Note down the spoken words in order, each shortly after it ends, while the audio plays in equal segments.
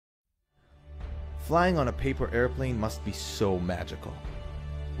Flying on a paper airplane must be so magical.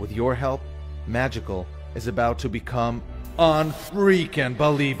 With your help, magical is about to become unfreaking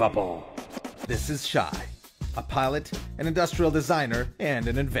believable. This is Shai, a pilot, an industrial designer, and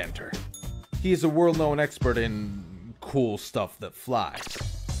an inventor. He is a world-known expert in cool stuff that flies.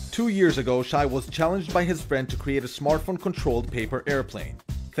 2 years ago, Shai was challenged by his friend to create a smartphone-controlled paper airplane.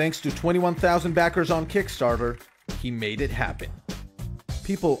 Thanks to 21,000 backers on Kickstarter, he made it happen.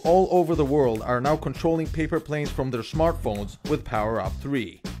 People all over the world are now controlling paper planes from their smartphones with Powerup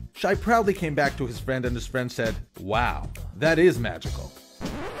 3. Shai proudly came back to his friend and his friend said, "Wow, that is magical.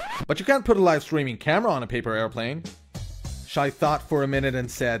 But you can't put a live streaming camera on a paper airplane." Shai thought for a minute and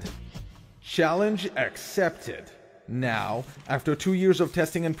said, "Challenge accepted." Now, after 2 years of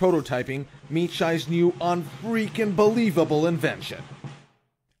testing and prototyping, meet Shai's new unfreaking believable invention.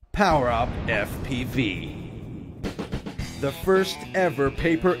 Powerup FPV. The first ever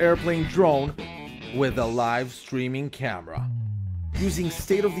paper airplane drone with a live streaming camera. Using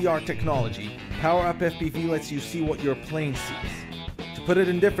state-of-the-art technology, Powerup FPV lets you see what your plane sees. To put it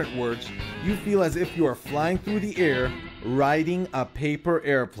in different words, you feel as if you are flying through the air, riding a paper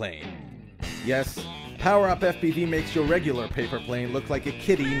airplane. Yes, Powerup FPV makes your regular paper plane look like a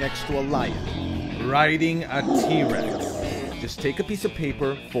kitty next to a lion, riding a T-Rex. Just take a piece of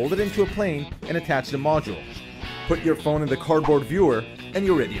paper, fold it into a plane, and attach the modules. Put your phone in the cardboard viewer, and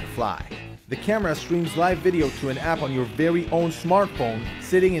you're ready to fly. The camera streams live video to an app on your very own smartphone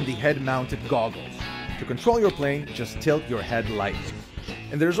sitting in the head-mounted goggles. To control your plane, just tilt your head lightly.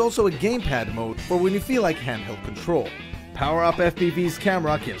 And there's also a gamepad mode for when you feel like handheld control. Powerup FPV's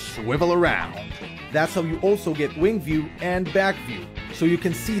camera can swivel around. That's how you also get wing view and back view, so you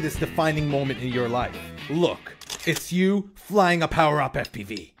can see this defining moment in your life. Look, it's you flying a Powerup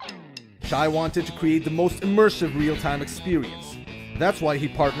FPV. Shai wanted to create the most immersive real-time experience. That's why he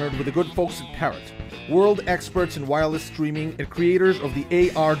partnered with the good folks at Parrot, world experts in wireless streaming and creators of the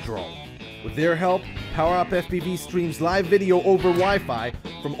AR drone. With their help, Powerup FPV streams live video over Wi-Fi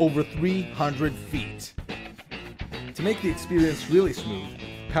from over 300 feet. To make the experience really smooth,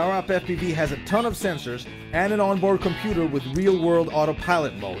 Powerup FPV has a ton of sensors and an onboard computer with real-world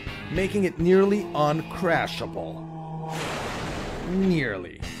autopilot mode, making it nearly uncrashable.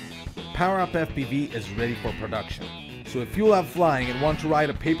 Nearly. Powerup FPV is ready for production. So if you love flying and want to ride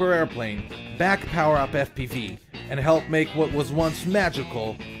a paper airplane, back Powerup FPV and help make what was once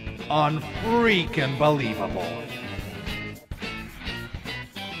magical unfreaking believable.